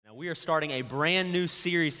We are starting a brand new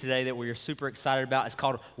series today that we are super excited about. It's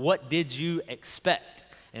called What Did You Expect?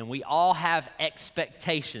 And we all have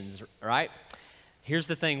expectations, right? Here's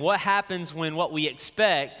the thing. What happens when what we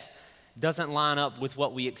expect doesn't line up with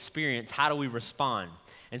what we experience? How do we respond?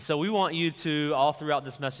 And so we want you to, all throughout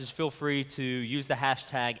this message, feel free to use the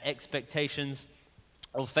hashtag expectations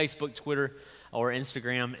on Facebook, Twitter, or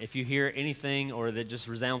Instagram. If you hear anything or that just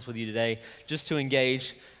resounds with you today, just to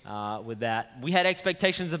engage with that. We had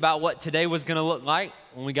expectations about what today was going to look like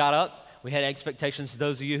when we got up. We had expectations,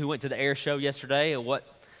 those of you who went to the air show yesterday, of what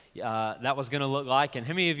that was going to look like. And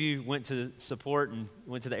how many of you went to support and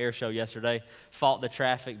went to the air show yesterday? Fought the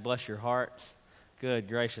traffic, bless your hearts. Good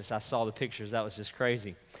gracious, I saw the pictures. That was just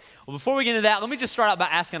crazy. Well, before we get into that, let me just start out by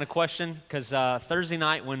asking a question, because Thursday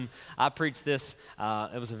night when I preached this,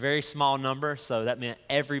 it was a very small number, so that meant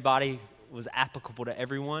everybody was applicable to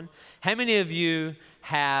everyone. How many of you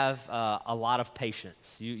have a lot of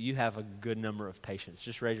patience? You have a good number of patience.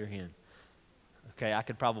 Just raise your hand. Okay, I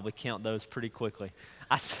could probably count those pretty quickly.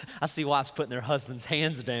 I see wives putting their husbands'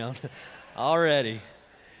 hands down already.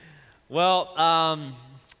 Well,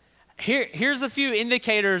 Here's a few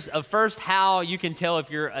indicators of first how you can tell if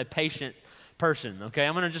you're a patient person, okay?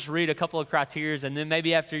 I'm going to just read a couple of criteria, and then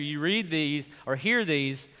maybe after you read these or hear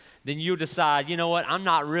these, then you'll decide, you know what, I'm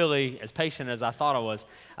not really as patient as I thought I was.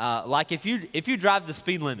 Like if you drive the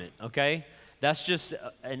speed limit, okay? That's just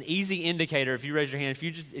an easy indicator. If you raise your hand,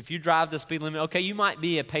 if you drive the speed limit, okay, you might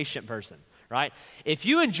be a patient person, right? If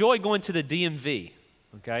you enjoy going to the DMV,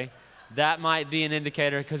 okay, that might be an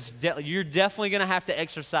indicator, because you're definitely going to have to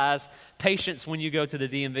exercise patience when you go to the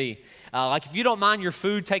DMV. Like if you don't mind your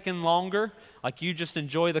food taking longer, like you just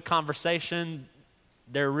enjoy the conversation,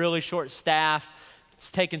 they're really short-staffed,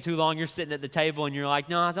 it's taking too long, you're sitting at the table and you're like,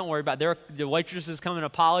 no, don't worry about it. The waitress is coming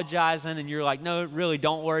apologizing and you're like, no, really,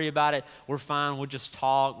 don't worry about it. We're fine, we'll just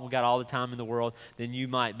talk, we got all the time in the world. Then you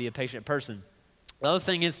might be a patient person. The other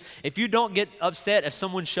thing is, if you don't get upset if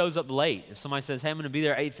someone shows up late, if somebody says, hey, I'm going to be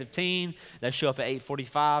there at 8:15, they show up at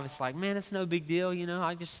 8:45, it's like, man, it's no big deal, you know,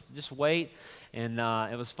 I just wait. And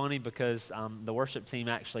it was funny because the worship team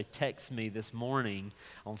actually texted me this morning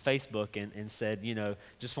on Facebook and said, you know,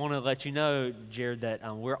 just want to let you know, Jared, that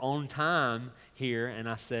we're on time here. And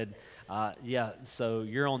I said, yeah, so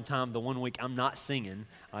you're on time the 1 week I'm not singing.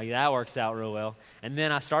 That works out real well. And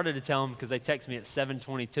then I started to tell them, because they texted me at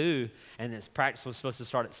 7:22, and this practice was supposed to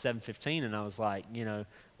start at 7:15, and I was like, you know,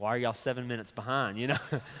 why are y'all 7 minutes behind, you know?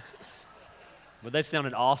 But they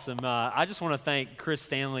sounded awesome. I just want to thank Chris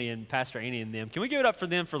Stanley and Pastor Annie and them. Can we give it up for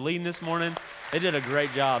them for leading this morning? They did a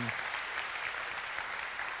great job.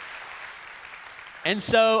 And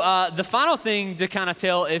so the final thing to kind of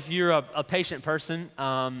tell if you're a patient person,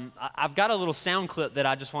 I've got a little sound clip that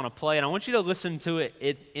I just want to play, and I want you to listen to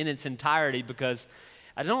it in its entirety, because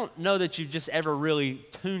I don't know that you've just ever really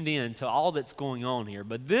tuned in to all that's going on here.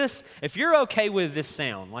 But this, if you're okay with this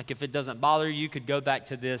sound, like if it doesn't bother you, you could go back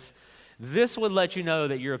to this. This would let you know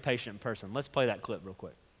that you're a patient person. Let's play that clip real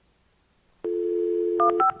quick.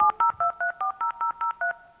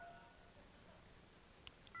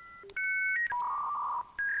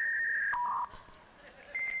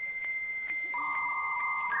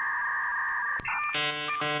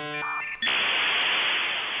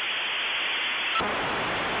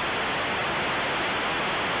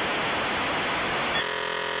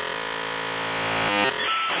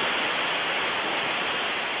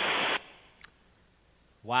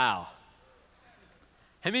 Wow.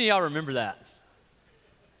 How many of y'all remember that?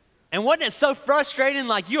 And wasn't it so frustrating?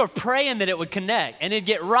 Like you were praying that it would connect and it'd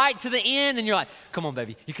get right to the end and you're like, come on,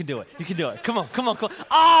 baby, you can do it. You can do it. Come on, come on, come on.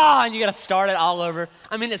 Ah, and you got to start it all over.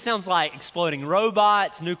 I mean, it sounds like exploding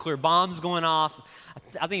robots, nuclear bombs going off.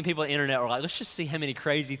 I think people on the internet were like, let's just see how many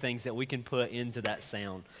crazy things that we can put into that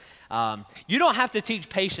sound. You don't have to teach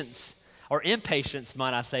patience or impatience,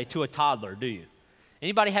 might I say, to a toddler, do you?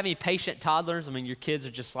 Anybody have any patient toddlers? I mean, your kids are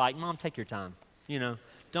just like, Mom, take your time. You know,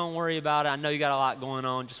 don't worry about it. I know you got a lot going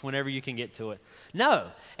on. Just whenever you can get to it. No.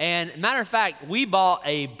 And matter of fact, we bought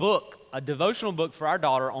a book, a devotional book for our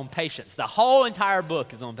daughter on patience. The whole entire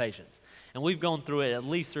book is on patience. And we've gone through it at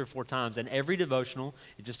least 3 or 4 times. And every devotional,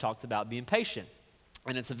 it just talks about being patient.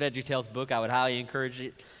 And it's a VeggieTales book. I would highly encourage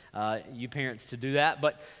it. You parents to do that,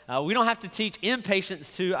 but we don't have to teach impatience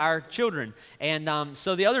to our children. And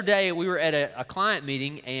so the other day we were at a client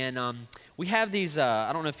meeting, and we have these,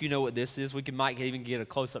 I don't know if you know what this is. We might even get a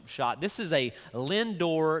close-up shot. This is a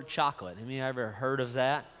Lindor chocolate. Have you ever heard of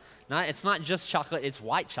that? It's not just chocolate, it's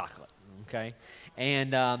white chocolate, okay?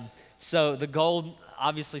 And so the gold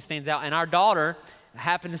obviously stands out. And our daughter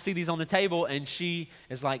happened to see these on the table, and she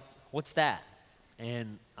is like, what's that?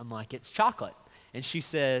 And I'm like, it's chocolate. And she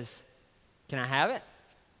says, can I have it?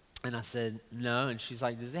 And I said, no. And she's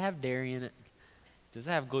like, does it have dairy in it? Does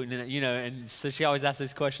it have gluten in it? You know, and so she always asks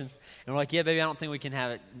these questions. And we're like, yeah, baby, I don't think we can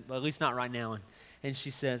have it, well, at least not right now. And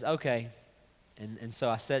she says, okay. And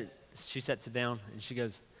so she sets it down, and she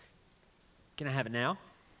goes, can I have it now?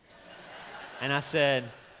 And I said,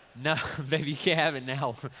 no, baby, you can't have it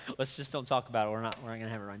now. Let's just don't talk about it. We're not going to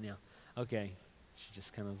have it right now. Okay. She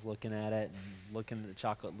just kind of was looking at it and looking at the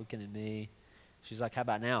chocolate, looking at me. She's like, how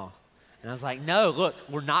about now? And I was like, no, look,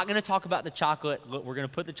 we're not going to talk about the chocolate. Look, we're going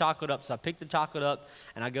to put the chocolate up. So I picked the chocolate up,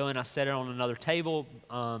 and I go in, I set it on another table.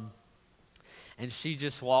 And she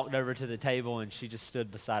just walked over to the table, and she just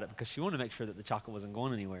stood beside it because she wanted to make sure that the chocolate wasn't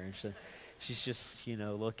going anywhere. And so she's just,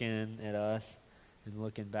 looking at us and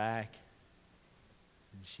looking back.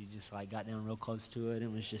 And she just got down real close to it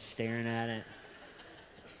and was just staring at it.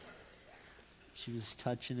 She was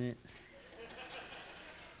touching it,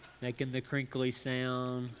 making the crinkly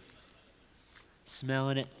sound,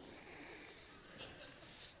 smelling it.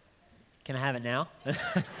 Can I have it now?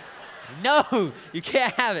 No, you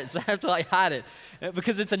can't have it. So I have to hide it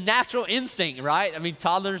because it's a natural instinct, right? I mean,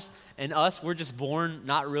 toddlers and us, we're just born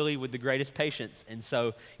not really with the greatest patience. And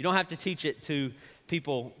so you don't have to teach it to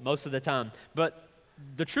people most of the time. But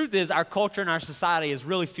the truth is our culture and our society is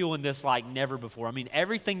really fueling this like never before. I mean,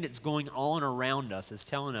 everything that's going on around us is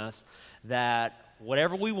telling us that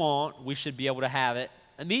whatever we want, we should be able to have it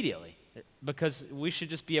immediately because we should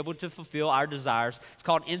just be able to fulfill our desires. It's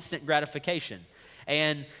called instant gratification.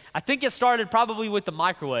 And I think it started probably with the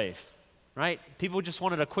microwave, right? People just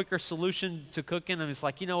wanted a quicker solution to cooking, and it's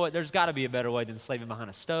like, you know what, there's got to be a better way than slaving behind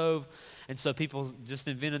a stove. And so people just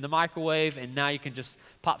invented the microwave, and now you can just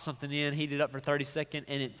pop something in, heat it up for 30 seconds,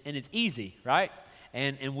 and it's easy, right?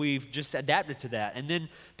 And we've just adapted to that. And then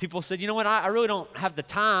people said, you know what, I really don't have the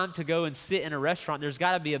time to go and sit in a restaurant. There's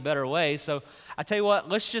got to be a better way. So I tell you what,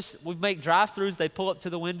 we make drive-thrus. They pull up to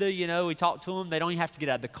the window, we talk to them. They don't even have to get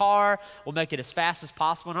out of the car. We'll make it as fast as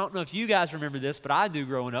possible. And I don't know if you guys remember this, but I do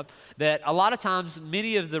growing up, that a lot of times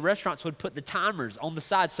many of the restaurants would put the timers on the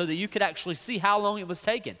side so that you could actually see how long it was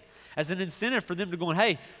taking as an incentive for them to go,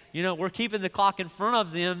 hey, we're keeping the clock in front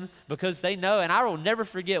of them because they know. And I will never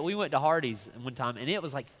forget, we went to Hardee's one time, and it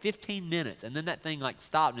was 15 minutes. And then that thing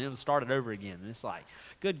stopped, and it was started over again. And it's like,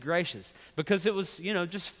 good gracious. Because it was,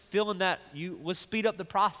 just feeling that let's speed up the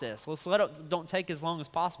process. Let's don't take as long as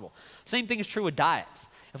possible. Same thing is true with diets.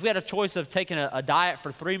 If we had a choice of taking a diet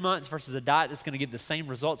for 3 months versus a diet that's going to give the same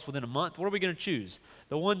results within a month, what are we going to choose?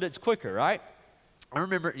 The one that's quicker, right? Y'all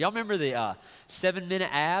remember the 7-minute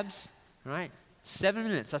abs, right? 7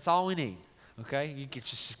 minutes, that's all we need, okay? You can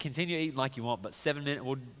just continue eating like you want, but 7 minutes,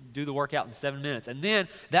 we'll do the workout in 7 minutes. And then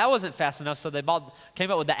that wasn't fast enough, so they came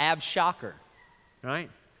up with the ab shocker, right?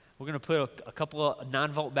 We're going to put a couple of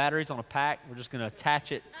 9-volt batteries on a pack. We're just going to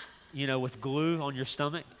attach it, with glue on your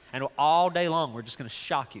stomach, and all day long we're just going to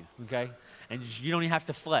shock you, okay? And you don't even have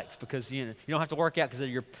to flex because you don't have to work out because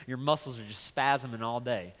your muscles are just spasming all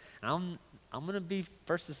day. And I'm going to be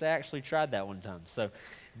first to say I actually tried that one time. So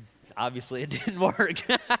obviously it didn't work.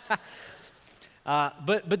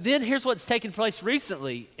 But then here's what's taken place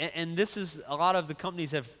recently, and this is a lot of the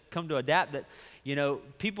companies have come to adapt that,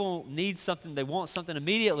 people need something, they want something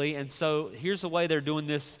immediately, and so here's the way they're doing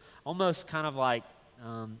this almost kind of like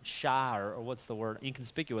shy or what's the word,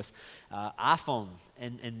 inconspicuous, iPhone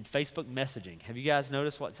and Facebook messaging. Have you guys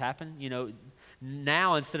noticed what's happened?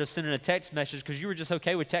 Now instead of sending a text message, because you were just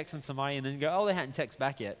okay with texting somebody and then go, oh, they hadn't texted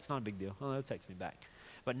back yet. It's not a big deal. Oh, they'll text me back.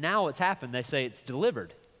 But now what's happened, they say it's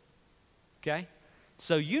delivered, okay?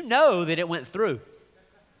 So you know that it went through.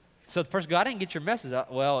 So the person goes, I didn't get your message.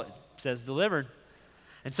 Well, it says delivered.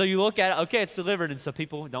 And so you look at it, okay, it's delivered. And so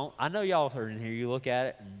people don't, I know y'all heard in here, you look at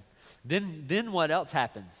it, and then what else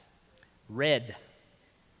happens? Read,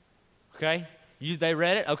 okay? They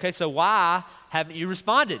read it. Okay, so why haven't you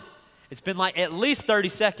responded? It's been at least 30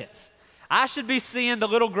 seconds. I should be seeing the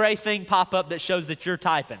little gray thing pop up that shows that you're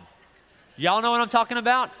typing. Y'all know what I'm talking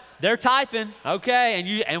about? They're typing,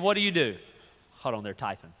 okay, and what do? Hold on, they're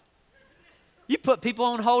typing. You put people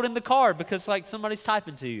on hold in the car because somebody's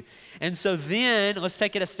typing to you. And so then, let's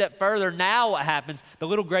take it a step further. Now what happens? The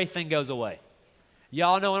little gray thing goes away.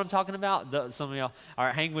 Y'all know what I'm talking about? Some of y'all, all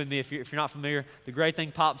right, hang with me if you're not familiar. The gray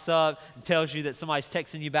thing pops up and tells you that somebody's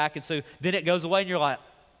texting you back, and so then it goes away and you're like,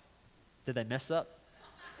 did they mess up?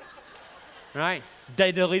 Right?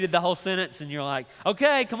 They deleted the whole sentence and you're like,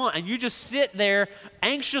 okay, come on. And you just sit there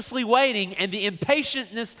anxiously waiting, and the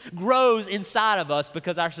impatientness grows inside of us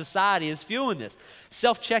because our society is fueling this.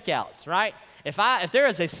 Self-checkouts, right? If there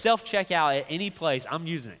is a self-checkout at any place, I'm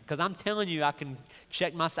using it because I'm telling you I can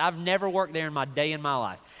check I've never worked there in my day in my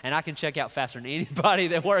life, and I can check out faster than anybody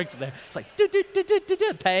that works there. It's like,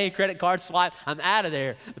 pay, credit card swipe, I'm out of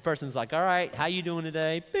there. The person's like, all right, how you doing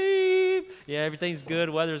today? Beep. Yeah, everything's good,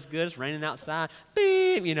 weather's good, it's raining outside.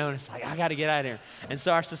 Beep, and it's like, I got to get out of here. And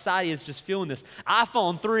so our society is just feeling this.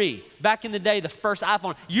 iPhone 3, back in the day, the first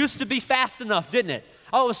iPhone used to be fast enough, didn't it?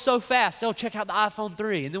 Oh, it was so fast. Oh, check out the iPhone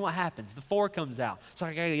 3. And then what happens? The 4 comes out. So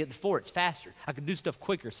I got to get the 4. It's faster. I can do stuff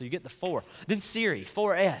quicker, so you get the 4. Then Siri,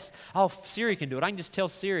 4S. Oh, Siri can do it. I can just tell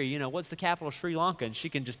Siri, what's the capital of Sri Lanka? And she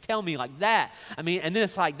can just tell me like that. And then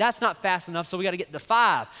it's like, that's not fast enough, so we got to get the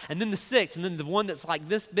 5. And then the 6. And then the one that's like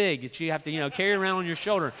this big that you have to, carry around on your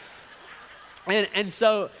shoulder. And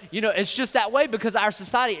so, it's just that way because our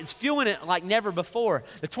society is fueling it like never before.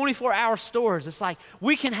 The 24-hour stores, it's like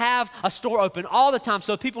we can have a store open all the time.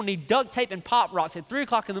 So if people need duct tape and Pop Rocks at 3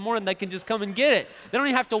 o'clock in the morning, they can just come and get it. They don't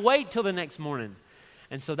even have to wait till the next morning.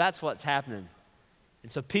 And so that's what's happening.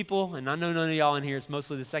 And so people, and I know none of y'all in here, it's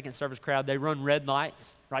mostly the second service crowd, they run red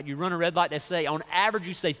lights, right? You run a red light, they say, on average,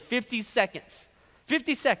 you say 50 seconds.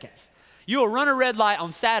 50 seconds. You will run a red light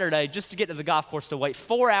on Saturday just to get to the golf course to wait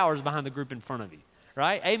 4 hours behind the group in front of you,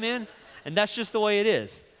 right? Amen? And that's just the way it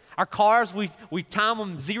is. Our cars, we time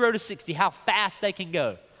them 0 to 60, how fast they can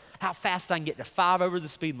go, how fast I can get to 5 over the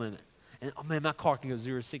speed limit. And, oh, man, my car can go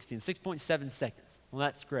 0 to 60 in 6.7 seconds. Well,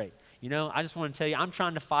 that's great. I just want to tell you, I'm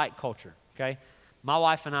trying to fight culture, okay? My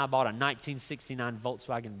wife and I bought a 1969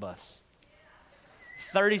 Volkswagen bus.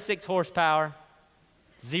 36 horsepower,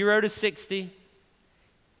 0 to 60,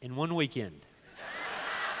 in one weekend.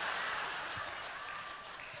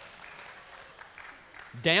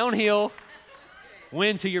 Downhill,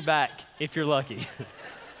 wind to your back, if you're lucky.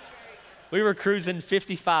 We were cruising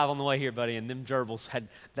 55 on the way here, buddy, and them gerbils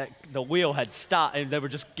the wheel had stopped, and they were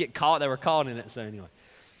just get caught. They were caught in it, so anyway.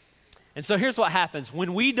 And so here's what happens.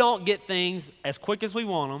 When we don't get things as quick as we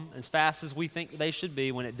want them, as fast as we think they should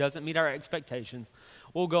be, when it doesn't meet our expectations,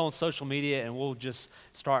 we'll go on social media and we'll just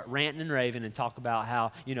start ranting and raving and talk about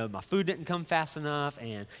how, my food didn't come fast enough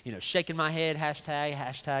and, shaking my head,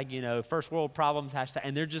 hashtag, first world problems, hashtag.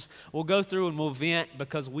 And we'll go through and we'll vent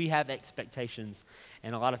because we have expectations.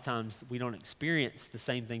 And a lot of times we don't experience the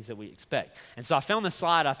same things that we expect. And so I found this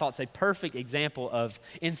slide I thought it's a perfect example of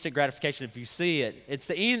instant gratification. If you see it, it's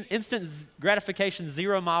the instant gratification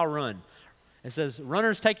 0-mile run. It says,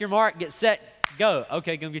 runners take your mark, get set, go.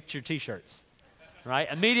 Okay, go get your t-shirts. Right?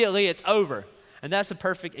 Immediately it's over. And that's a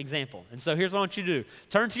perfect example. And so here's what I want you to do.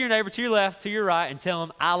 Turn to your neighbor, to your left, to your right, and tell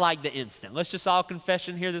them, I like the instant. Let's just all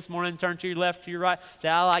confession here this morning. Turn to your left, to your right. Say,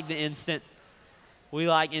 I like the instant. We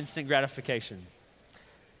like instant gratification.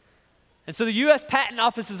 And so the U.S. patent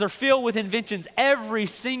offices are filled with inventions every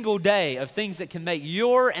single day of things that can make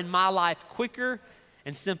your and my life quicker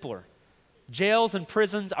and simpler. Jails and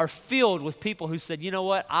prisons are filled with people who said, you know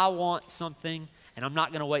what, I want something and I'm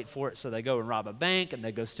not going to wait for it. So they go and rob a bank and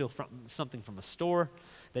they go steal something from a store.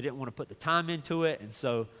 They didn't want to put the time into it, and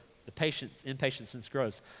so the impatience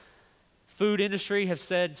grows. Food industry have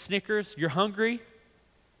said, Snickers, you're hungry,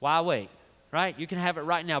 why wait? Right? You can have it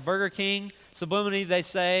right now. Burger King, subliminally, they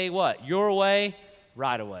say, what? Your way,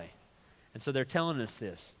 right away. And so they're telling us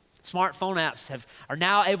this. Smartphone apps are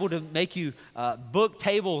now able to make you book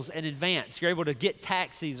tables in advance. You're able to get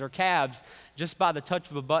taxis or cabs just by the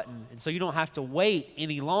touch of a button. And so you don't have to wait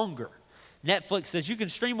any longer. Netflix says you can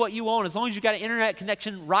stream what you want as long as you've got an internet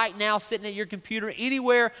connection right now sitting at your computer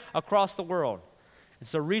anywhere across the world. And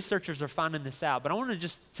so researchers are finding this out. But I want to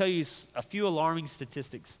just tell you a few alarming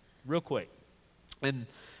statistics real quick. And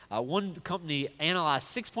one company analyzed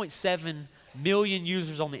 6.7 million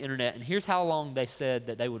users on the internet, and here's how long they said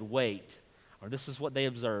that they would wait, or this is what they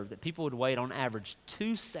observed, that people would wait on average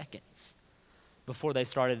 2 seconds before they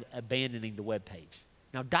started abandoning the web page.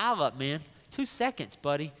 Now dial up, man. 2 seconds,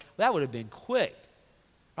 buddy. That would have been quick,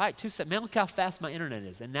 right? 2 seconds. Man, look how fast my internet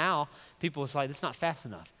is. And now people are like, it's not fast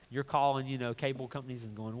enough. You're calling, cable companies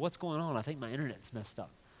and going, what's going on? I think my internet's messed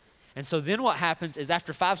up. And so then what happens is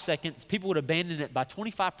after 5 seconds, people would abandon it by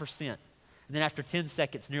 25%. And then after 10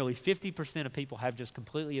 seconds, nearly 50% of people have just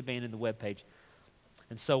completely abandoned the web page.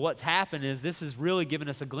 And so what's happened is this has really given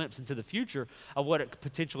us a glimpse into the future of what it could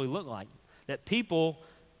potentially look like. That people,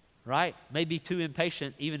 right, may be too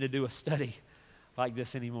impatient even to do a study like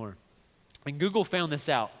this anymore. And Google found this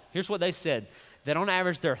out. Here's what they said, that on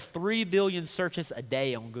average there are 3 billion searches a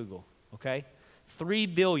day on Google, okay? 3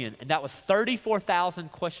 billion, and that was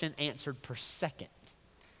 34,000 questions answered per second.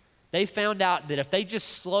 They found out that if they just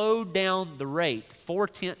slowed down the rate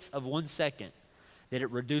 0.4 of 1 second, that it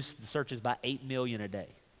reduced the searches by 8 million a day.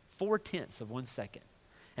 0.4 of 1 second.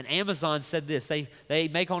 And Amazon said this, they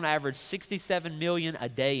make on average 67 million a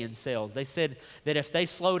day in sales. They said that if they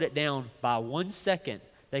slowed it down by 1 second,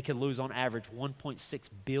 they could lose on average $1.6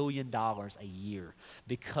 billion a year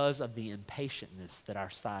because of the impatientness that our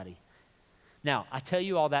society. Now, I tell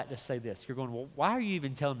you all that to say this. You're going, well, why are you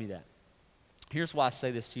even telling me that? Here's why I say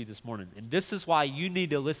this to you this morning. And this is why you need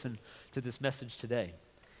to listen to this message today.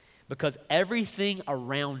 Because everything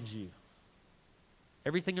around you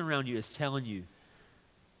is telling you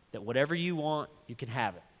that whatever you want, you can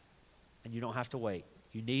have it. And you don't have to wait.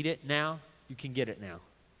 You need it now, you can get it now.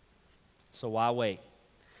 So why wait?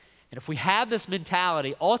 And if we have this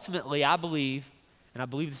mentality, ultimately, I believe, and I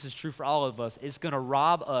believe this is true for all of us, it's going to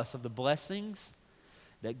rob us of the blessings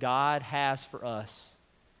that God has for us.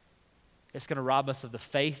 It's going to rob us of the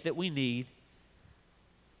faith that we need.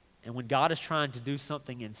 And when God is trying to do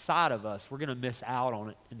something inside of us, we're going to miss out on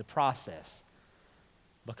it in the process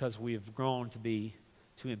because we have grown to be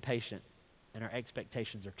too impatient and our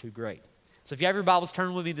expectations are too great. So if you have your Bibles,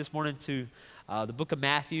 turn with me this morning to the book of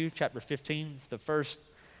Matthew, chapter 15. It's the first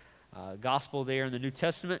gospel there in the New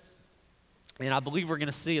Testament. And I believe we're going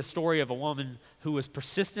to see a story of a woman who was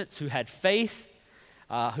persistent, who had faith,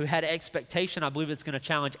 who had expectation. I believe it's going to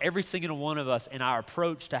challenge every single one of us in our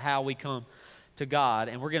approach to how we come to God.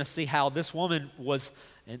 And we're going to see how this woman was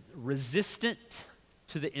resistant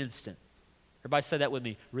to the instant. Everybody say that with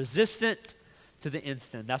me. Resistant to the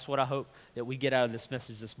instant. That's what I hope that we get out of this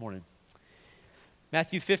message this morning.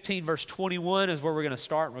 Matthew 15, verse 21 is where we're going to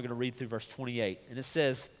start, and we're going to read through verse 28. And it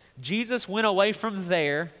says, Jesus went away from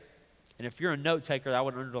there, and if you're a note taker, I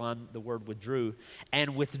would underline the word withdrew,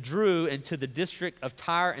 and withdrew into the district of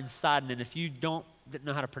Tyre and Sidon. And if you didn't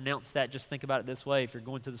know how to pronounce that, just think about it this way. If you're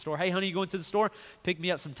going to the store, hey, honey, you going to the store? Pick me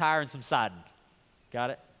up some Tyre and some Sidon. Got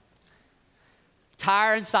it?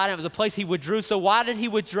 Tyre and Sidon, it was a place he withdrew. So why did he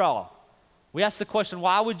withdraw? We asked the question,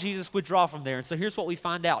 why would Jesus withdraw from there? And so here's what we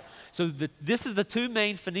find out. So this is the two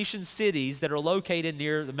main Phoenician cities that are located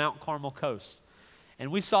near the Mount Carmel coast.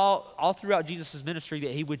 And we saw all throughout Jesus' ministry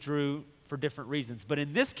that he withdrew for different reasons. But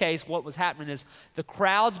in this case, what was happening is the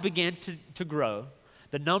crowds began to grow.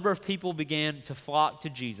 The number of people began to flock to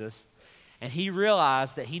Jesus. And he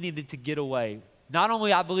realized that he needed to get away. Not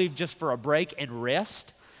only, I believe, just for a break and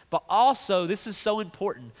rest, but also, this is so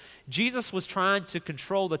important, Jesus was trying to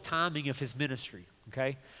control the timing of his ministry,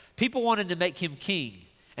 okay? People wanted to make him king,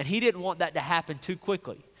 and he didn't want that to happen too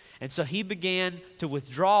quickly. And so he began to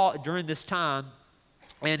withdraw during this time,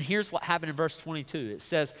 and here's what happened in verse 22. It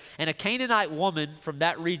says, and a Canaanite woman from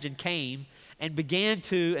that region came and began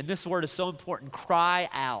to, and this word is so important, cry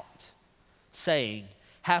out, saying,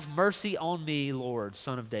 have mercy on me, Lord,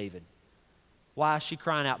 Son of David. Why is she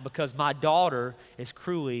crying out? Because my daughter is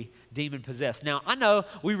cruelly demon-possessed. Now, I know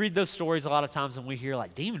we read those stories a lot of times and we hear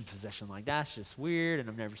like demon possession, like that's just weird and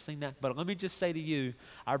I've never seen that. But let me just say to you,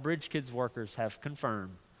 our Bridge Kids workers have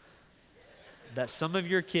confirmed that some of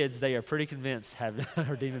your kids, they are pretty convinced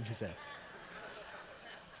are demon-possessed.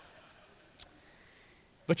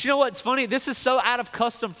 But you know what's funny? This is so out of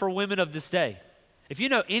custom for women of this day. If you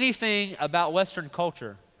know anything about Western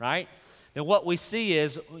culture, right? Then what we see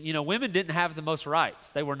is, women didn't have the most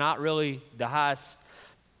rights. They were not really the highest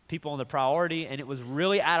people on the priority, and it was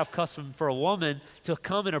really out of custom for a woman to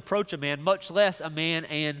come and approach a man, much less a man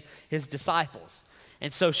and his disciples.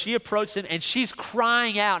 And so she approached him, and she's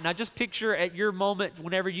crying out. Now just picture at your moment,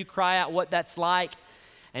 whenever you cry out, what that's like,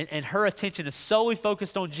 and her attention is solely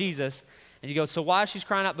focused on Jesus. And you go, so why is she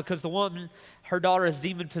crying out? Because the woman, her daughter is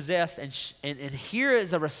demon-possessed, and here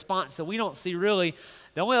is a response that we don't see really.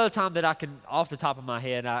 The only other time that I can, off the top of my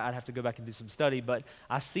head, I'd have to go back and do some study, but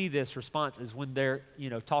I see this response is when they're,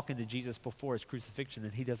 talking to Jesus before his crucifixion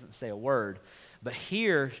and he doesn't say a word. But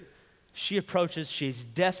here, she approaches, she's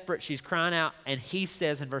desperate, she's crying out, and he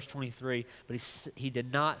says in verse 23, but he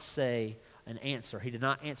did not say an answer. He did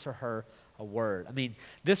not answer her a word. I mean,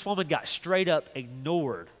 this woman got straight up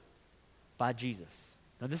ignored by Jesus.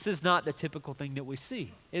 Now, this is not the typical thing that we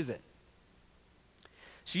see, is it?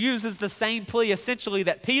 She uses the same plea essentially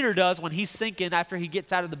that Peter does when he's sinking after he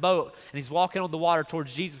gets out of the boat and he's walking on the water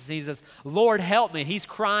towards Jesus and he says, Lord, help me. He's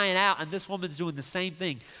crying out and this woman's doing the same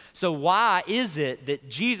thing. So why is it that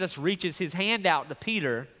Jesus reaches his hand out to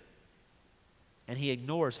Peter and he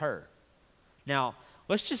ignores her? Now,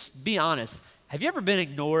 let's just be honest. Have you ever been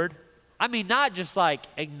ignored? I mean, not just like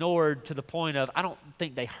ignored to the point of, I don't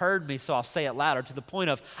think they heard me, so I'll say it louder, to the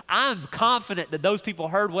point of, I'm confident that those people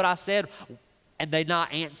heard what I said and they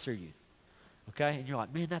not answer you, okay? And you're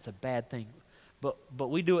like, man, that's a bad thing. But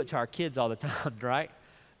we do it to our kids all the time, right?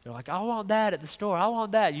 They're like, I want that at the store. I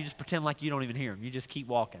want that. You just pretend like you don't even hear them. You just keep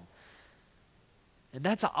walking. And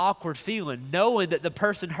that's an awkward feeling, knowing that the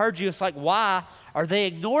person heard you. It's like, why are they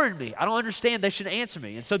ignoring me? I don't understand. They should answer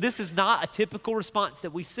me. And so this is not a typical response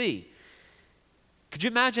that we see. Could you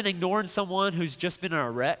imagine ignoring someone who's just been in a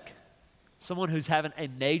wreck? Someone who's having a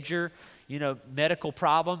major, medical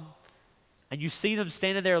problem? And you see them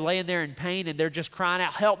standing there, laying there in pain, and they're just crying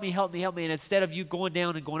out, help me, help me, help me. And instead of you going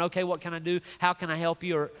down and going, okay, what can I do? How can I help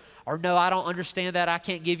you? Or no, I don't understand that. I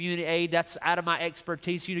can't give you any aid. That's out of my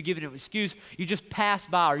expertise. You to give it an excuse. You just pass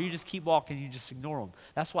by, or you just keep walking. You just ignore them.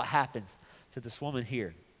 That's what happens to this woman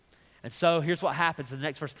here. And so here's what happens in the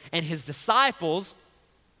next verse. And his disciples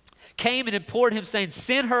came and implored him, saying,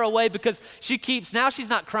 send her away, because now she's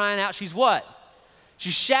not crying out. She's what?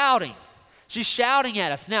 She's shouting. She's shouting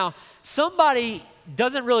at us. Now, somebody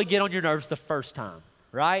doesn't really get on your nerves the first time,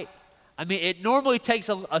 right? I mean, it normally takes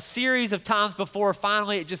a series of times before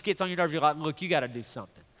finally it just gets on your nerves. You're like, look, you got to do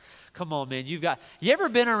something. Come on, man. You ever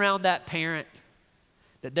been around that parent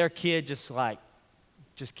that their kid just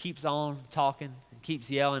keeps on talking and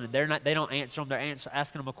keeps yelling, and they don't answer them. They're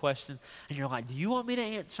asking them a question, and you're like, do you want me to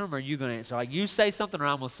answer them, or are you going to answer? Like, you say something, or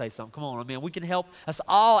I'm going to say something. Come on, I mean, we can help us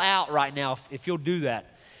all out right now if you'll do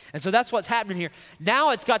that. And so that's what's happening here. Now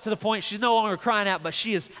it's got to the point she's no longer crying out, but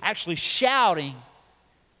she is actually shouting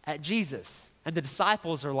at Jesus. And the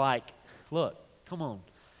disciples are like, look, come on,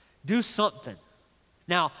 do something.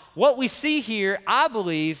 Now, what we see here, I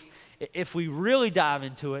believe, if we really dive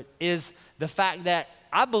into it, is the fact that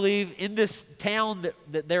I believe in this town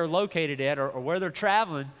that they're located at, or where they're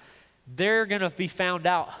traveling, they're going to be found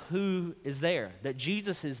out who is there, that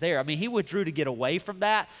Jesus is there. I mean, he withdrew to get away from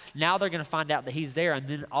that. Now they're going to find out that he's there, and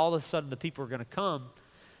then all of a sudden the people are going to come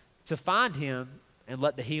to find him and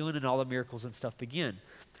let the healing and all the miracles and stuff begin.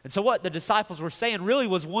 And so what the disciples were saying really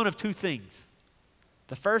was one of two things.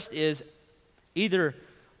 The first is either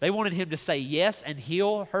they wanted him to say yes and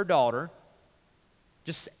heal her daughter,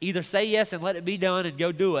 just either say yes and let it be done and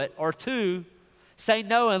go do it, or two, say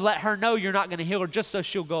no and let her know you're not going to heal her just so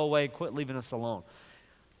she'll go away and quit leaving us alone.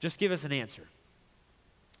 Just give us an answer.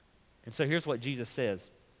 And so here's what Jesus says.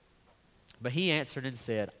 But he answered and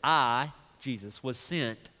said, I, Jesus, was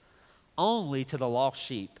sent only to the lost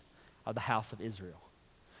sheep of the house of Israel.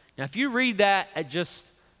 Now, if you read that at just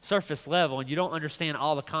surface level and you don't understand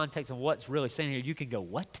all the context of what's really saying here, you can go,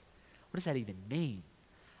 what? What does that even mean?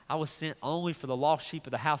 I was sent only for the lost sheep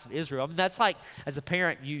of the house of Israel. I mean, that's like, as a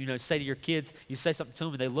parent, you say to your kids, you say something to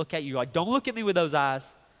them and they look at you, you're like, don't look at me with those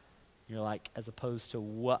eyes. You're like, as opposed to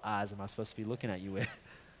what eyes am I supposed to be looking at you with?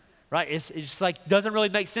 Right? It's just like, doesn't really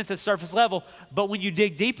make sense at surface level. But when you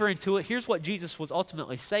dig deeper into it, here's what Jesus was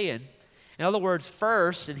ultimately saying. In other words,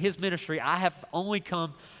 first, in his ministry, I have only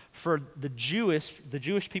come for the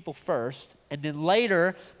Jewish people first, and then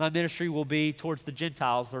later, my ministry will be towards the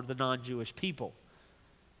Gentiles or the non-Jewish people.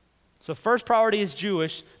 So first priority is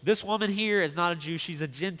Jewish. This woman here is not a Jew, she's a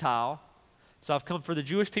Gentile. So I've come for the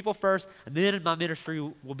Jewish people first, and then my ministry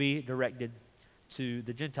will be directed to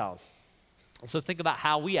the Gentiles. So think about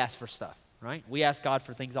how we ask for stuff, right? We ask God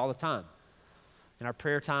for things all the time. In our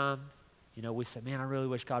prayer time, we say, man, I really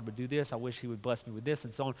wish God would do this. I wish he would bless me with this,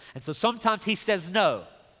 and so on. And so sometimes he says no.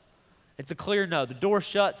 It's a clear no. The door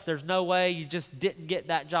shuts. There's no way. You just didn't get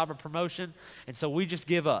that job or promotion, and so we just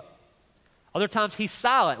give up. Other times he's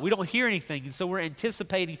silent. We don't hear anything, and so we're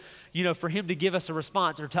anticipating, for him to give us a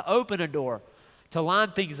response or to open a door, to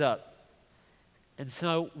line things up. And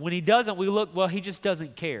so when he doesn't, we look, well, he just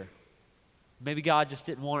doesn't care. Maybe God just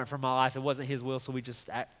didn't want it for my life. It wasn't his will, so we just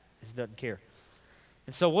doesn't care.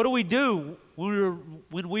 And so what do we do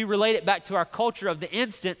when we relate it back to our culture of the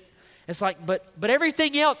instant? It's like, but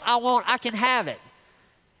everything else I want, I can have it.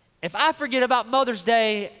 If I forget about Mother's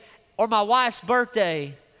Day or my wife's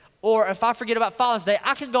birthday, or if I forget about Father's Day,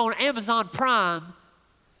 I can go on Amazon Prime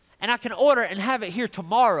and I can order it and have it here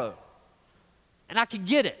tomorrow. And I can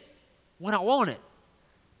get it when I want it.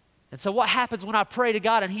 And so what happens when I pray to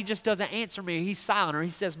God and he just doesn't answer me, or he's silent, or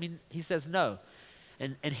he says no?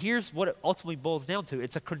 And here's what it ultimately boils down to.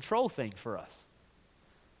 It's a control thing for us.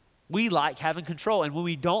 We like having control, and when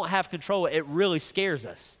we don't have control, it really scares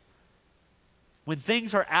us. When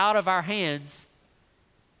things are out of our hands,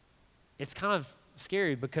 it's kind of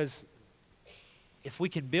scary, because if we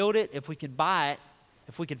can build it, if we can buy it,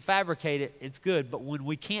 if we can fabricate it, it's good. But when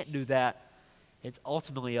we can't do that, it's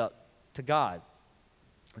ultimately up to God.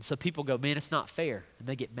 And so people go, man, it's not fair. And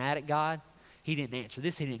they get mad at God. He didn't answer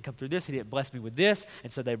this. He didn't come through this. He didn't bless me with this.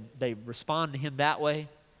 And so they respond to him that way.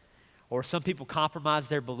 Or some people compromise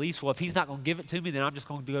their beliefs. Well, if he's not going to give it to me, then I'm just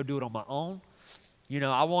going to go do it on my own.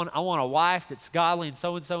 I want a wife that's godly and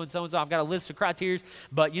so and so and so and so. I've got a list of criteria,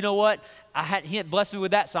 but you know what? He hadn't blessed me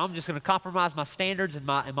with that, so I'm just going to compromise my standards and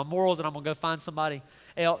my morals, and I'm going to go find somebody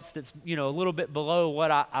else that's a little bit below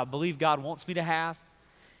what I believe God wants me to have.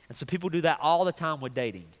 And so people do that all the time with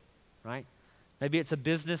dating, right? Maybe it's a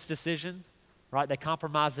business decision, right? They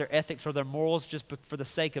compromise their ethics or their morals just for the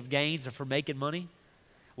sake of gains or for making money.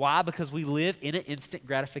 Why? Because we live in an instant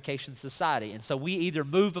gratification society. And so we either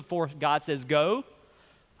move before God says go,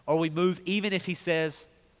 or we move even if he says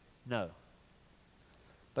no.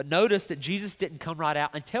 But notice that Jesus didn't come right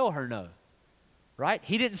out and tell her no, right?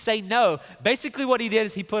 He didn't say no. Basically what he did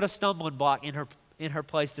is he put a stumbling block in her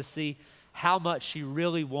place to see how much she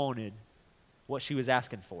really wanted what she was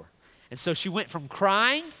asking for. And so she went from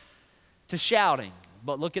crying to shouting.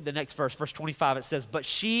 But look at the next verse, verse 25. It says, but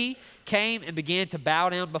she came and began to bow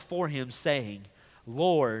down before him, saying,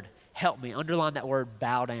 Lord, help me. Underline that word,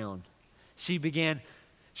 bow down. She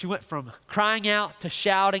went from crying out to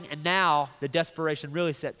shouting, and now the desperation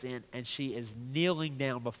really sets in, and she is kneeling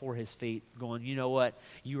down before his feet, going, you know what?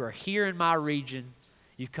 You are here in my region.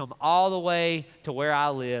 You've come all the way to where I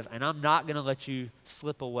live, and I'm not going to let you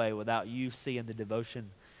slip away without you seeing the devotion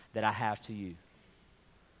that I have to you.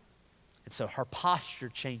 And so her posture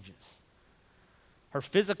changes. Her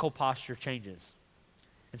physical posture changes.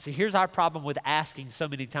 And see, here's our problem with asking so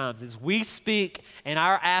many times is we speak and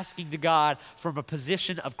our asking to God from a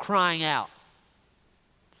position of crying out.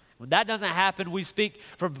 When that doesn't happen, we speak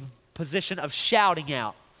from a position of shouting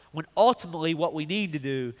out. When ultimately what we need to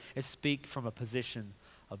do is speak from a position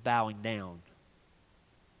of bowing down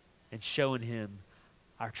and showing him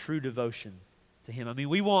our true devotion to him. I mean,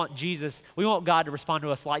 we want God to respond to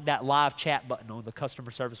us like that live chat button on the customer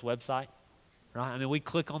service website, right? I mean, we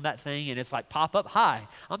click on that thing and it's like pop up, hi,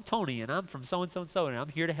 I'm Tony and I'm from so-and-so and so, and I'm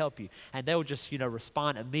here to help you. And they'll just,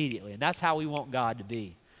 respond immediately. And that's how we want God to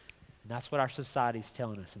be. And that's what our society's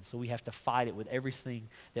telling us. And so we have to fight it with everything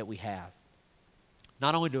that we have.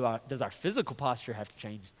 Not only does our physical posture have to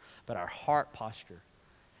change, but our heart posture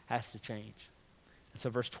has to change. And so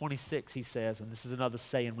verse 26, he says, and this is another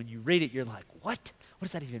saying, when you read it, you're like, what? What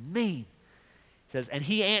does that even mean? He says, and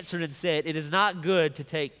he answered and said, it is not good to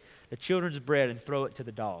take the children's bread and throw it to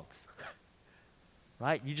the dogs.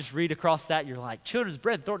 Right? You just read across that, you're like, children's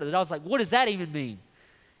bread, throw it to the dogs. Like, what does that even mean?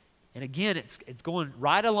 And again, it's going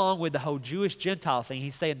right along with the whole Jewish Gentile thing.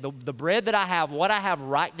 He's saying the bread that I have, what I have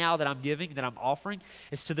right now that I'm giving, that I'm offering,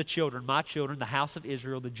 is to the children, my children, the house of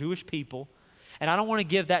Israel, the Jewish people. And I don't want to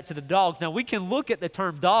give that to the dogs. Now, we can look at the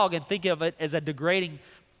term dog and think of it as a degrading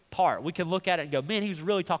part. We can look at it and go, man, he was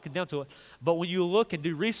really talking down to it. But when you look and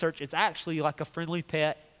do research, it's actually like a friendly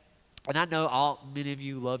pet. And I know many of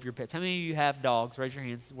you love your pets. How many of you have dogs? Raise your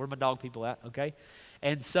hands. Where are my dog people at? Okay.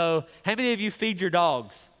 And so how many of you feed your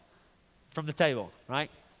dogs from the table, right?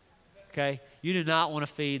 Okay. You do not want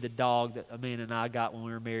to feed the dog that Amanda and I got when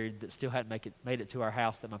we were married that still hadn't made it to our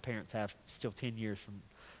house that my parents have still 10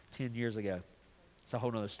 years ago. It's a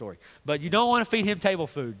whole nother story. But you don't want to feed him table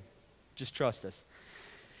food. Just trust us.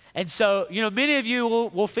 And so, many of you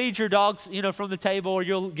will feed your dogs, from the table, or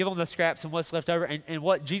you'll give them the scraps and what's left over. And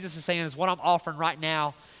what Jesus is saying is what I'm offering right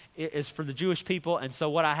now is for the Jewish people. And so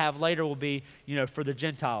what I have later will be, for the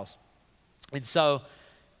Gentiles. And so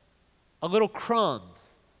a little crumb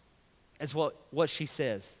is what she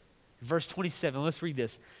says. Verse 27, let's read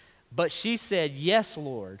this. But she said, yes,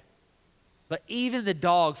 Lord. But even the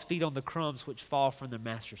dogs feed on the crumbs which fall from their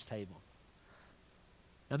master's table.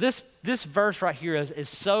 Now this verse right here is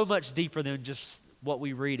so much deeper than just what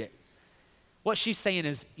we read it. What she's saying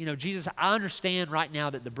is, Jesus, I understand right now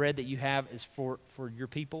that the bread that you have is for your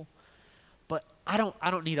people, but I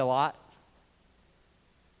don't need a lot.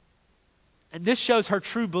 And this shows her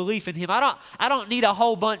true belief in him. I don't need a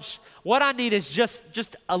whole bunch. What I need is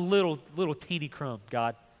just a little teeny crumb,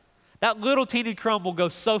 God. That little teeny crumb will go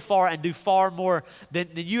so far and do far more than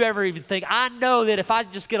you ever even think. I know that if I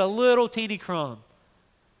just get a little teeny crumb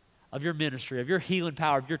of your ministry, of your healing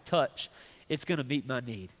power, of your touch, it's going to meet my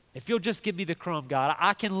need. If you'll just give me the crumb, God,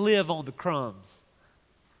 I can live on the crumbs.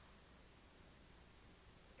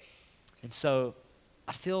 And so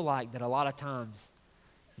I feel like that a lot of times,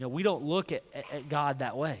 we don't look at God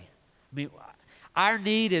that way. I mean, our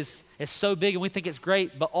need is so big and we think it's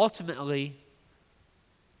great, but ultimately,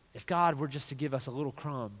 if God were just to give us a little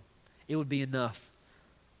crumb, it would be enough.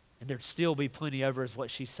 And there'd still be plenty over, is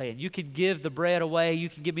what she's saying. You can give the bread away, you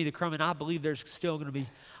can give me the crumb, and I believe there's still going to be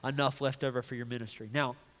enough left over for your ministry.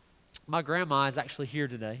 Now, my grandma is actually here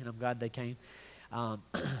today, and I'm glad they came.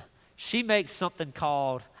 She makes something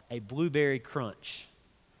called a blueberry crunch.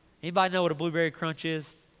 Anybody know what a blueberry crunch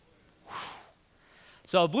is?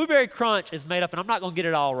 So a blueberry crunch is made up, and I'm not going to get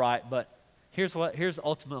it all right, but here's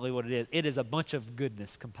ultimately what it is. It is a bunch of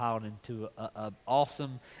goodness compiled into an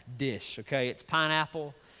awesome dish, okay? It's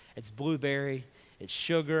pineapple, it's blueberry, it's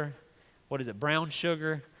sugar, brown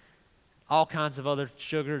sugar, all kinds of other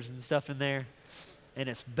sugars and stuff in there, and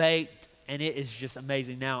it's baked, and it is just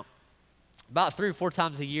amazing. Now, about 3 or 4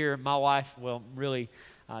 times a year, my wife,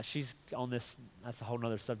 she's on this, that's a whole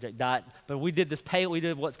nother subject, diet, but we did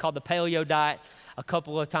what's called the paleo diet a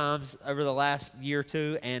couple of times over the last year or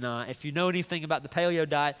two, and if you know anything about the paleo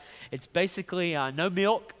diet, it's basically no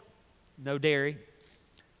milk, no dairy,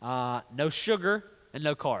 no sugar, and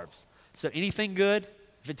no carbs. So anything good,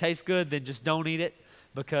 if it tastes good, then just don't eat it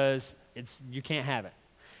because you can't have it.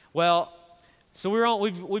 Well, so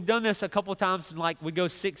we've done this a couple of times, and we go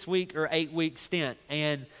 6-week or 8-week stint,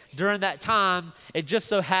 and during that time, it just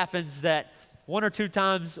so happens that 1 or 2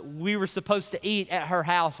 times we were supposed to eat at her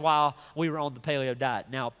house while we were on the paleo diet.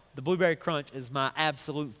 Now, the blueberry crunch is my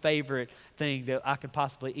absolute favorite thing that I could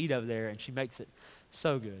possibly eat over there, and she makes it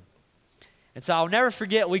so good. And so I'll never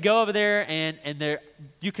forget, we go over there, and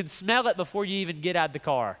you can smell it before you even get out of the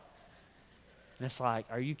car. And it's like,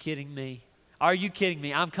 are you kidding me? Are you kidding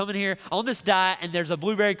me? I'm coming here on this diet, and there's a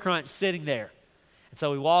blueberry crunch sitting there. And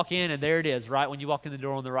so we walk in, and there it is, right when you walk in the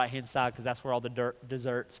door on the right-hand side, because that's where all the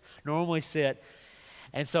desserts normally sit.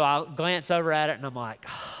 And so I glance over at it, and I'm like,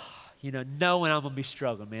 knowing I'm going to be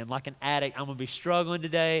struggling, man. Like an addict, I'm going to be struggling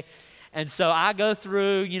today. And so I go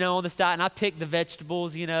through, on this diet, and I pick the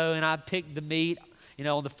vegetables, and I pick the meat.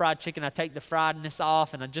 On the fried chicken, I take the friedness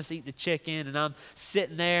off, and I just eat the chicken, and I'm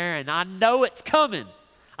sitting there, and I know it's coming.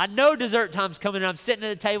 I know dessert time's coming, and I'm sitting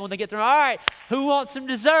at the table, and they get through, all right, who wants some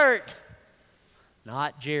dessert?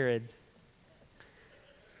 Not Jared.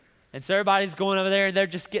 And so everybody's going over there, and they're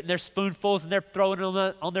just getting their spoonfuls, and they're throwing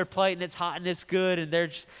it on their plate, and it's hot, and it's good, and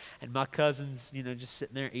and my cousin's, just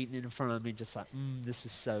sitting there eating it in front of me, just like, this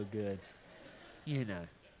is so good.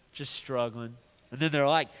 Just struggling. And then they're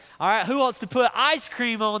like, all right, who wants to put ice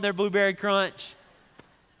cream on their blueberry crunch?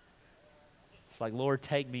 It's like, Lord,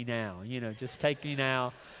 take me now. Just take me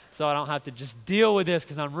now so I don't have to just deal with this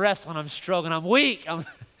because I'm wrestling, I'm struggling, I'm weak. And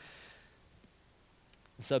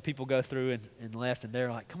so people go through and left, and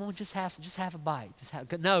they're like, come on, just have a bite.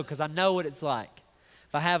 No, because I know what it's like.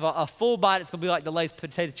 If I have a full bite, it's going to be like the Lay's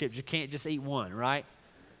potato chips. You can't just eat one, right?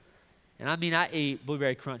 And I eat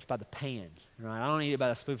blueberry crunch by the pan, right? I don't eat it by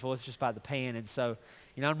the spoonful, it's just by the pan. And so,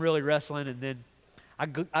 I'm really wrestling, and then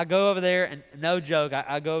I go over there, and no joke,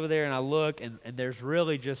 I go over there and I look, and there's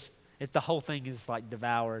really just, the whole thing is like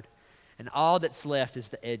devoured. And all that's left is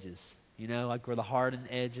the edges, like where the hardened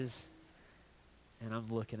edges. And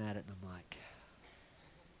I'm looking at it, and I'm like,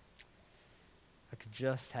 I could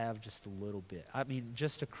just have just a little bit.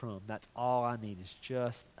 Just a crumb. That's all I need is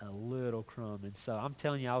just a little crumb. And so I'm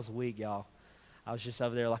telling you, I was weak, y'all. I was just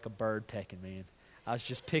over there like a bird pecking, man. I was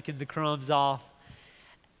just picking the crumbs off.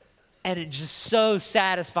 And it's just so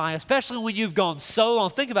satisfying, especially when you've gone so long.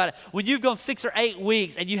 Think about it. When you've gone 6 or 8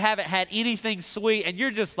 weeks and you haven't had anything sweet and you're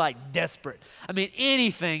just like desperate.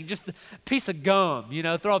 Anything, just a piece of gum,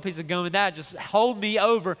 throw a piece of gum and that just hold me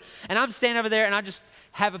over. And I'm standing over there and I just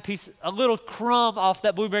have a little crumb off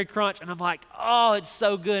that blueberry crunch, and I'm like, oh, it's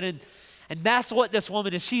so good. And that's what this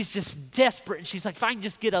woman is. She's just desperate. And she's like, if I can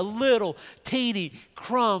just get a little teeny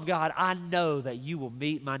crumb, God, I know that you will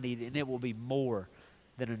meet my need and it will be more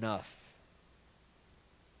than enough.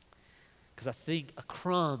 Because I think a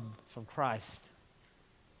crumb from Christ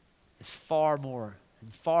is far more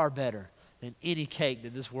and far better than any cake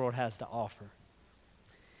that this world has to offer.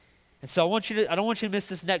 And so I don't want you to miss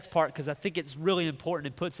this next part because I think it's really important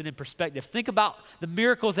and puts it in perspective. Think about the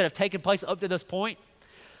miracles that have taken place up to this point.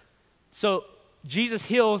 So Jesus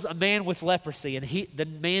heals a man with leprosy, and the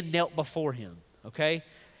man knelt before him, okay?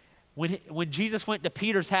 When Jesus went to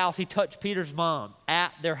Peter's house, he touched Peter's mom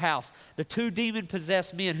at their house. The 2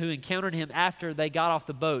 demon-possessed men who encountered him after they got off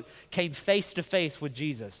the boat came face to face with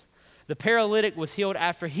Jesus. The paralytic was healed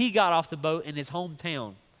after he got off the boat in his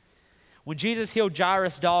hometown. When Jesus healed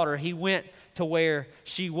Jairus' daughter, he went to where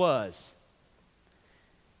she was.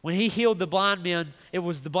 When he healed the blind men, it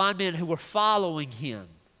was the blind men who were following him.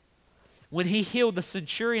 When he healed the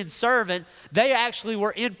centurion's servant, they actually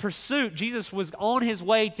were in pursuit. Jesus was on his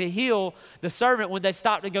way to heal the servant when they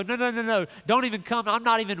stopped and go, no, don't even come. I'm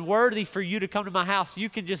not even worthy for you to come to my house. You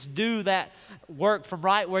can just do that work from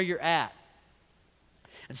right where you're at.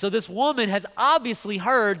 And so this woman has obviously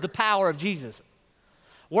heard the power of Jesus.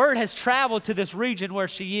 Word has traveled to this region where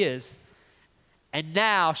she is, and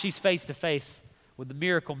now she's face to face with the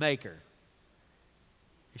miracle maker.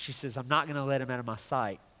 And she says, I'm not going to let him out of my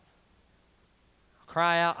sight.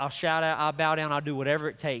 cry out, I'll shout out, I'll bow down, I'll do whatever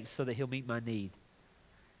it takes so that he'll meet my need.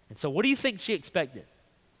 And so what do you think she expected?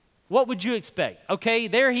 What would you expect? Okay,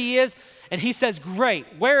 there he is, and he says, great,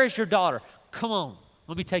 where is your daughter? Come on,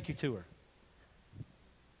 let me take you to her.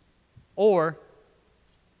 Or,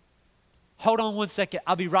 hold on one second,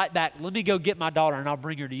 I'll be right back. Let me go get my daughter and I'll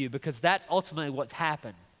bring her to you, because that's ultimately what's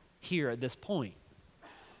happened here at this point.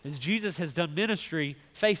 Is Jesus has done ministry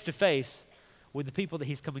face to face with the people that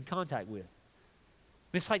he's come in contact with.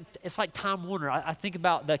 It's like Time Warner. I think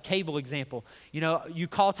about the cable example. You know, you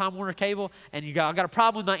call Time Warner Cable and I got a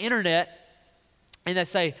problem with my internet, and they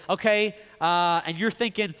say, okay, and you're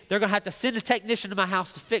thinking they're going to have to send a technician to my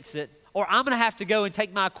house to fix it, or I'm going to have to go and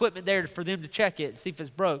take my equipment there for them to check it and see if it's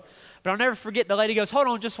broke. But I'll never forget, the lady goes, hold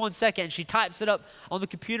on just one second, and she types it up on the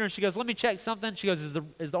computer, and she goes, let me check something. She goes,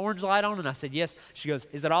 is the orange light on? And I said, yes. She goes,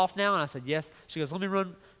 is it off now? And I said, yes. She goes, let me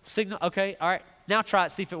run signal. Okay, all right, now try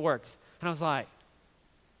it, see if it works. And I was like,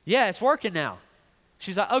 yeah, it's working now.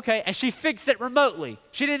 She's like, okay, and she fixed it remotely.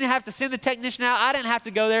 She didn't have to send the technician out. I didn't have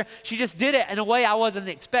to go there. She just did it in a way I wasn't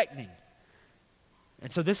expecting.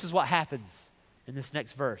 And so this is what happens in this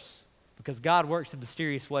next verse, because God works in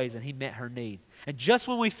mysterious ways, and he met her need. And just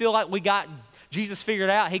when we feel like we got Jesus figured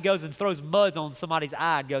out, he goes and throws mud on somebody's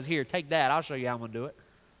eye and goes, here, take that. I'll show you how I'm going to do it.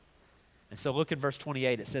 And so look in verse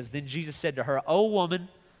 28. It says, then Jesus said to her, O woman,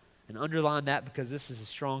 and underline that because this is a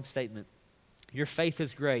strong statement, your faith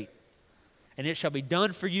is great, and it shall be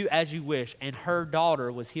done for you as you wish. And her daughter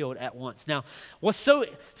was healed at once. Now, what's so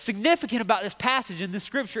significant about this passage in this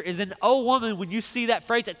scripture is in "O woman," when you see that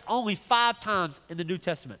phrase, it's only 5 times in the New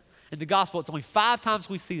Testament. In the gospel, it's only 5 times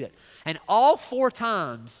we see that. And all 4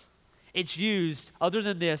 times it's used, other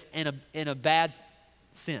than this, in a bad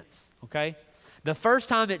sense, okay? The first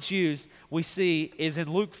time it's used, we see, is in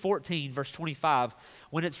Luke 14, verse 25,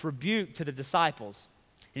 when it's rebuked to the disciples.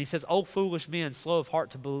 And he says, "O foolish men, slow of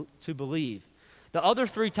heart to believe." The other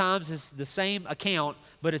 3 times is the same account,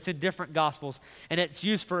 but it's in different gospels. And it's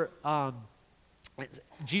used for,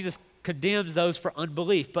 Jesus condemns those for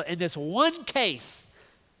unbelief. But in this one case,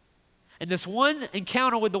 in this one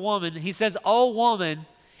encounter with the woman, he says, "O woman,"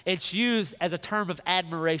 it's used as a term of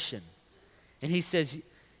admiration. And he says,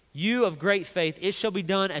 "You of great faith, it shall be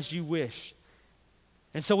done as you wish."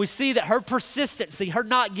 And so we see that her persistency, her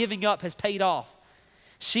not giving up, has paid off.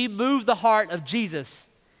 She moved the heart of Jesus,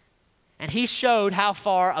 and he showed how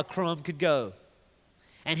far a crumb could go.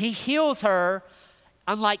 And he heals her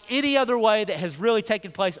unlike any other way that has really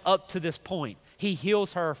taken place up to this point. He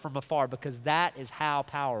heals her from afar, because that is how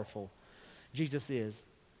powerful Jesus is.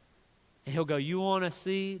 And he'll go, you want to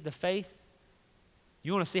see the faith?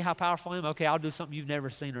 You want to see how powerful I am? Okay, I'll do something you've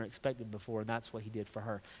never seen or expected before. And that's what he did for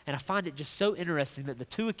her. And I find it just so interesting that the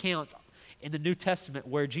 2 accounts in the New Testament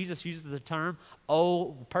where Jesus uses the term,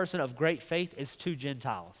 "O person of great faith," is 2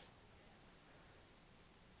 Gentiles.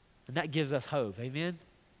 And that gives us hope, amen?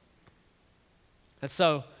 And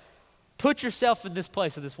so, put yourself in this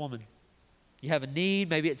place of this woman. You have a need,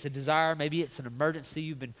 maybe it's a desire, maybe it's an emergency.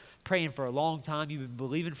 You've been praying for a long time. You've been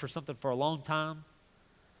believing for something for a long time.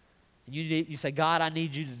 And you say, God, I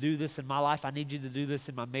need you to do this in my life. I need you to do this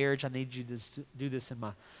in my marriage. I need you to do this in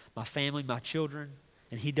my family, my children.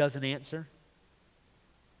 And he doesn't answer.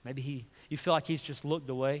 Maybe you feel like he's just looked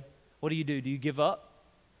away. What do? Do you give up?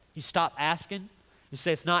 You stop asking? You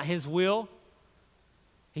say it's not his will?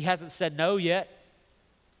 He hasn't said no yet.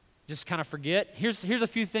 Just kind of forget. Here's a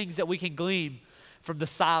few things that we can glean from the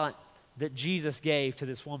silence that Jesus gave to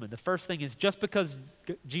this woman. The first thing is, just because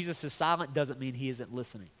Jesus is silent doesn't mean he isn't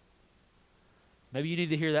listening. Maybe you need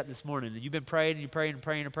to hear that this morning. You've been praying and you're praying and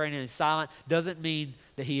praying and praying and he's silent doesn't mean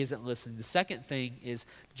that he isn't listening. The second thing is,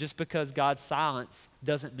 just because God's silence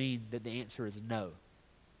doesn't mean that the answer is no.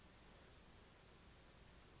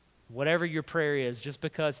 Whatever your prayer is, just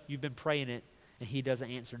because you've been praying it and he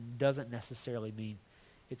doesn't answer doesn't necessarily mean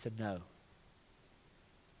it's a no.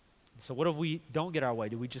 So what if we don't get our way?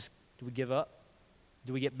 Do we give up?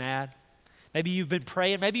 Do we get mad? Maybe you've been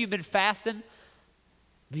praying, maybe you've been fasting,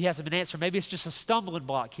 but he hasn't been answering. Maybe it's just a stumbling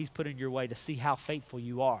block he's put in your way to see how faithful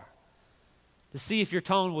you are, to see if your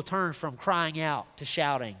tone will turn from crying out to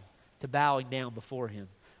shouting to bowing down before him.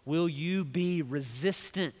 Will you be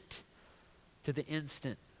resistant to the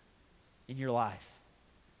instant in your life?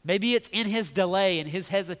 Maybe it's in his delay and his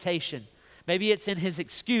hesitation. Maybe it's in his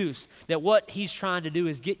excuse that what he's trying to do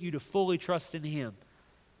is get you to fully trust in him.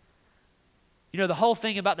 You know, the whole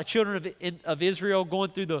thing about the children of Israel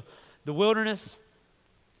going through the wilderness,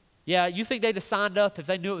 yeah, you think they'd have signed up if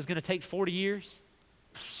they knew it was going to take 40 years?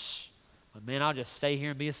 But man, I'll just stay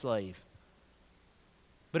here and be a slave.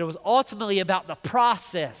 But it was ultimately about the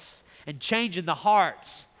process and changing the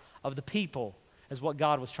hearts of the people as what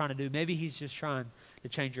God was trying to do. Maybe he's just trying to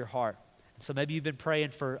change your heart. And so maybe you've been praying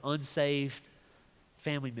for unsaved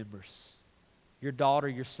family members. Your daughter,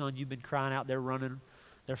 your son, you've been crying out, they're running,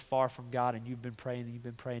 they're far from God, and you've been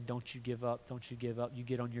praying, don't you give up, don't you give up. You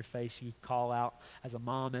get on your face, you call out as a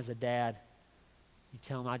mom, as a dad. You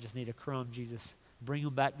tell them, I just need a crumb, Jesus. Bring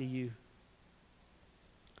them back to you.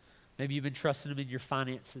 Maybe you've been trusting him in your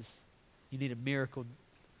finances. You need a miracle.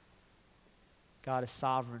 God is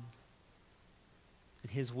sovereign.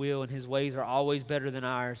 And his will and his ways are always better than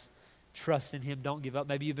ours. Trust in him. Don't give up.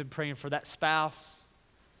 Maybe you've been praying for that spouse,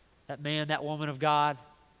 that man, that woman of God.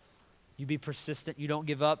 You be persistent. You don't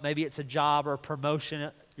give up. Maybe it's a job or a promotion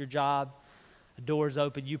at your job. A door's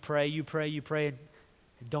open. You pray, and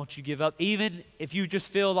don't you give up. Even if you just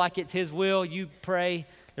feel like it's his will, you pray.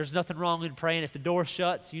 There's nothing wrong in praying. If the door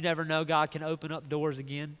shuts, you never know. God can open up doors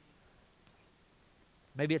again.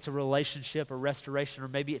 Maybe it's a relationship, a restoration, or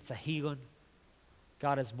maybe it's a healing.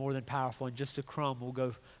 God is more than powerful, and just a crumb will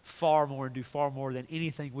go far more and do far more than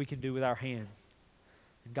anything we can do with our hands.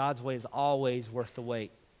 And God's way is always worth the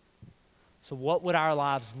wait. So what would our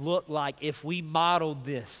lives look like if we modeled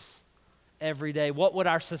this every day? What would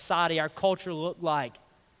our society, our culture look like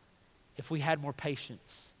if we had more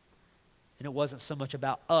patience and it wasn't so much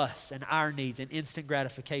about us and our needs and instant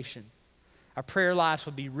gratification? Our prayer lives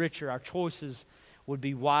would be richer. Our choices would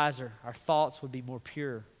be wiser. Our thoughts would be more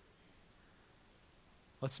pure.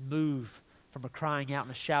 Let's move from a crying out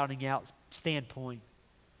and a shouting out standpoint.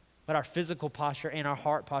 Let our physical posture and our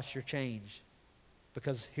heart posture change.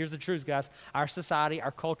 Because here's the truth, guys. Our society,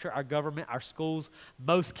 our culture, our government, our schools,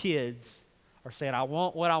 most kids are saying, I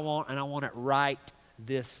want what I want, and I want it right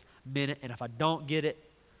this minute. And if I don't get it,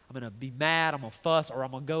 I'm going to be mad, I'm going to fuss, or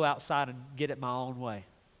I'm going to go outside and get it my own way.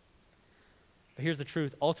 But here's the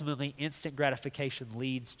truth. Ultimately, instant gratification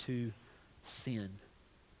leads to sin.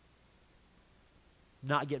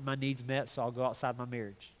 Not getting my needs met, so I'll go outside my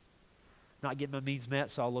marriage. Not getting my needs met,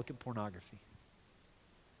 so I'll look at pornography.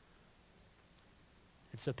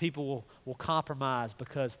 And so people will compromise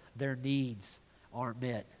because their needs aren't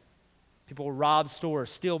met. People will rob stores,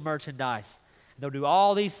 steal merchandise. And they'll do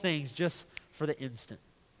all these things just for the instant.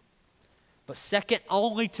 But second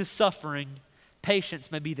only to suffering,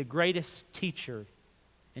 patience may be the greatest teacher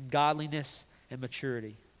in godliness and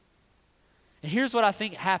maturity. And here's what I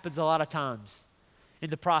think happens a lot of times in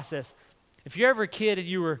the process. If you're ever a kid and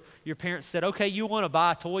your parents said, okay, you want to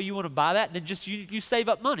buy a toy, you want to buy that, then just you save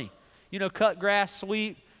up money. You know, cut grass,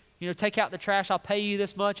 sweep, take out the trash, I'll pay you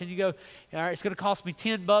this much. And you go, all right, it's going to cost me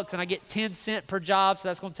 $10 and I get 10 cents per job, so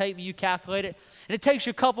that's going to take me, you calculate it. And it takes you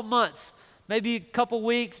a couple months, maybe a couple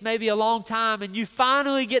weeks, maybe a long time, and you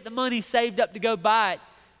finally get the money saved up to go buy it.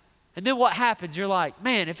 And then what happens? You're like,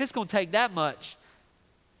 man, if it's going to take that much,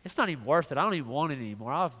 it's not even worth it. I don't even want it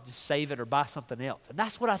anymore. I'll just save it or buy something else. And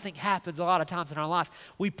that's what I think happens a lot of times in our life.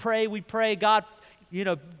 We pray, God,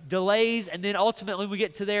 delays, and then ultimately we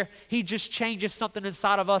get to there, he just changes something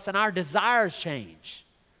inside of us and our desires change.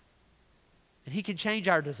 And he can change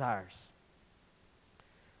our desires.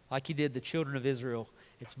 Like he did the children of Israel.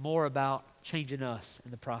 It's more about changing us in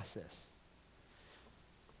the process.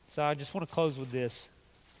 So I just want to close with this.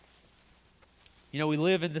 We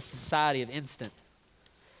live in this society of instant.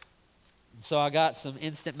 And so I got some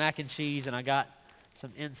instant mac and cheese and I got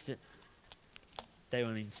some instant, they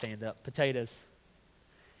won't even stand up, potatoes.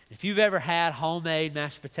 If you've ever had homemade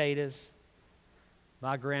mashed potatoes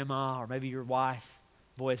by grandma or maybe your wife,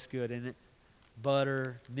 boy, it's good, isn't it?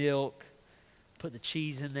 Butter, milk, put the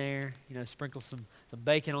cheese in there, sprinkle some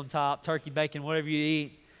bacon on top, turkey bacon, whatever you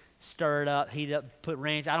eat, stir it up, heat it up, put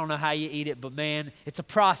ranch. I don't know how you eat it, but man, it's a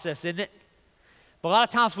process, isn't it? But a lot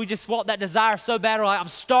of times we just want that desire so bad, we're like, I'm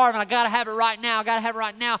starving, I got to have it right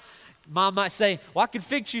now, Mom might say, well, I can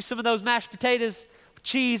fix you some of those mashed potatoes with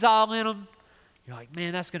cheese all in them. You're like,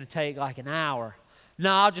 man, that's going to take like an hour.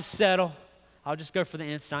 No, I'll just settle. I'll just go for the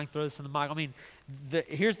instant. I can throw this in the mic. I mean,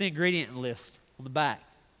 here's the ingredient list on the back.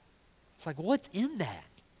 It's like, what's in that?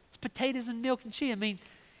 It's potatoes and milk and cheese. I mean,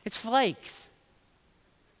 it's flakes.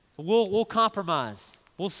 We'll compromise.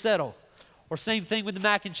 We'll settle. Or same thing with the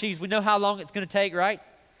mac and cheese. We know how long it's going to take, right?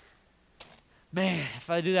 Man, if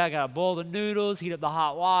I do that, I got to boil the noodles, heat up the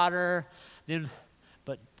hot water.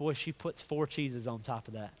 But boy, she puts 4 cheeses on top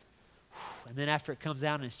of that. And then after it comes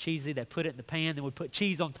out and it's cheesy, they put it in the pan, then we put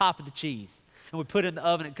cheese on top of the cheese. And we put it in the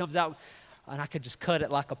oven, it comes out, and I could just cut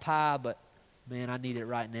it like a pie, but man, I need it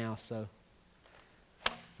right now, so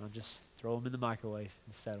I'll just throw them in the microwave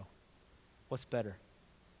and settle. What's better?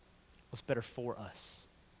 What's better for us?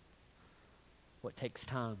 What takes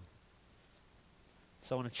time?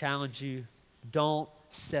 So I want to challenge you, don't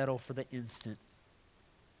settle for the instant.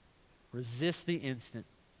 Resist the instant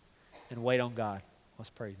and wait on God. Let's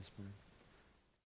pray this morning.